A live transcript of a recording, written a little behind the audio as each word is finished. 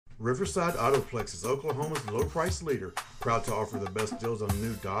Riverside Autoplex is Oklahoma's low-price leader, proud to offer the best deals on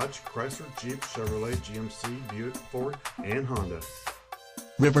new Dodge, Chrysler, Jeep, Chevrolet, GMC, Buick, Ford, and Honda.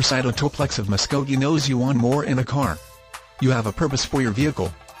 Riverside Autoplex of Muskogee knows you want more in a car. You have a purpose for your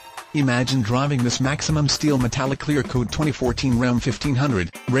vehicle. Imagine driving this maximum steel metallic clear coat 2014 Ram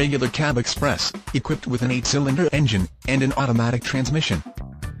 1500, regular cab express, equipped with an 8-cylinder engine, and an automatic transmission.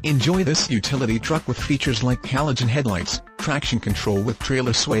 Enjoy this utility truck with features like halogen headlights, traction control with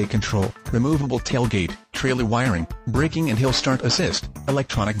trailer sway control, removable tailgate, trailer wiring, braking and hill start assist,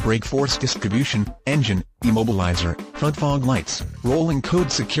 electronic brake force distribution, engine, immobilizer, front fog lights, rolling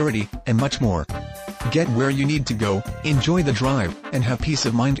code security, and much more. Get where you need to go, enjoy the drive, and have peace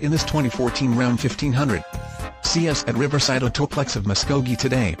of mind in this 2014 Ram 1500. See us at Riverside Autoplex of Muskogee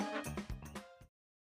today.